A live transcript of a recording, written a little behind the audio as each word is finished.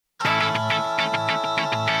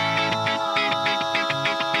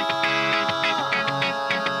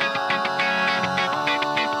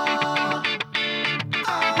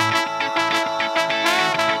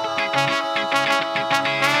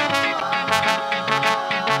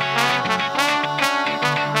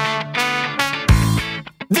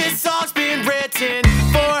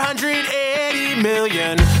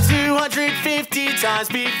times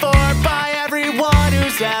before by everyone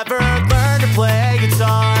who's ever learned to play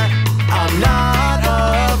guitar. I'm not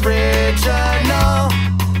original,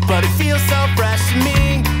 but it feels so fresh to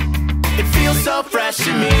me. It feels so fresh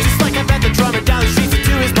to me. Just like I met the drummer down the street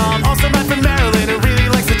to his mom. Also met from Maryland who really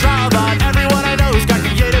likes to draw a lot. Everyone I know who's got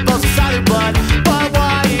creative bones inside their blood. But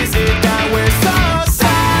why is it that we're so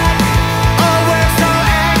sad? Oh, we're so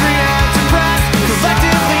angry and depressed.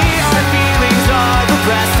 Collectively our feelings are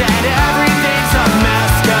repressed and everything's a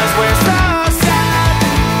mess, cause we're so sad.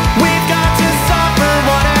 We've got to suffer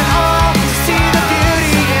one and all to see the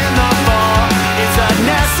beauty in the fall. It's a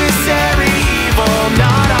necessary evil,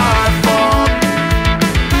 not our fault.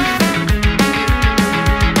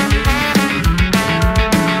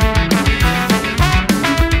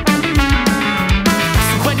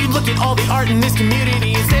 So when you look at all the art in this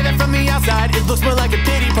community and say that from the outside it looks more like a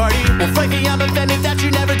pity party, well frankly I'm offended that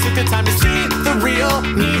you never took the time to see the real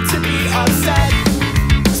need to be upset,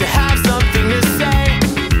 to have something to say,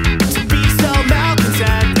 to be so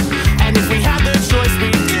malcontent. And if we had the choice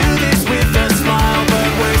we'd do this with a smile, but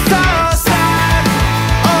we're so sad.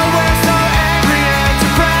 Oh, we're so angry and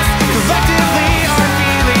depressed. Collectively our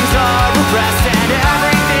feelings are repressed and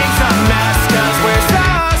everything's a mess, cause we're so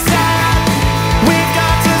sad. We've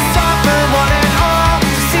got to suffer one and all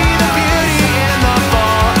to see the beauty in the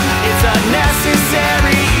fall. It's a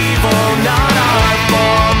necessary evil, not our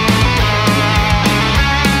fault.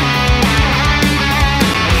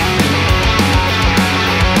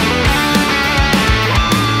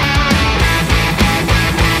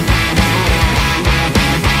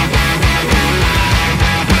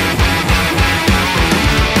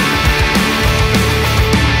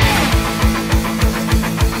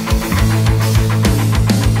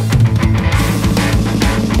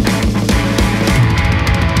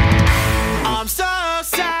 I'm so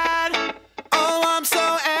sad. Oh, I'm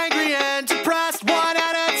so angry and depressed. One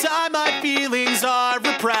at a time, my feelings are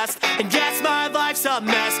repressed. And yes, my life's a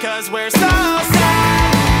mess, cause we're so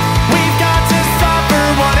sad. We've got to suffer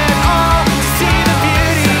one and all to see the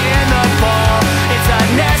beauty in the fall. It's a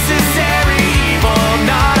necessary evil,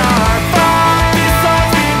 not our fault. This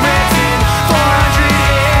song's been written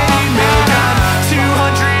 480 million,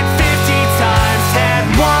 250 times, and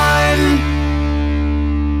one.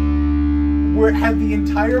 Had the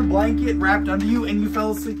entire blanket wrapped under you and you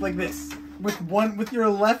fell asleep like this with your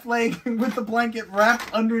left leg with the blanket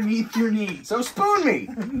wrapped underneath your knee. So spoon me.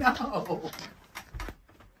 No.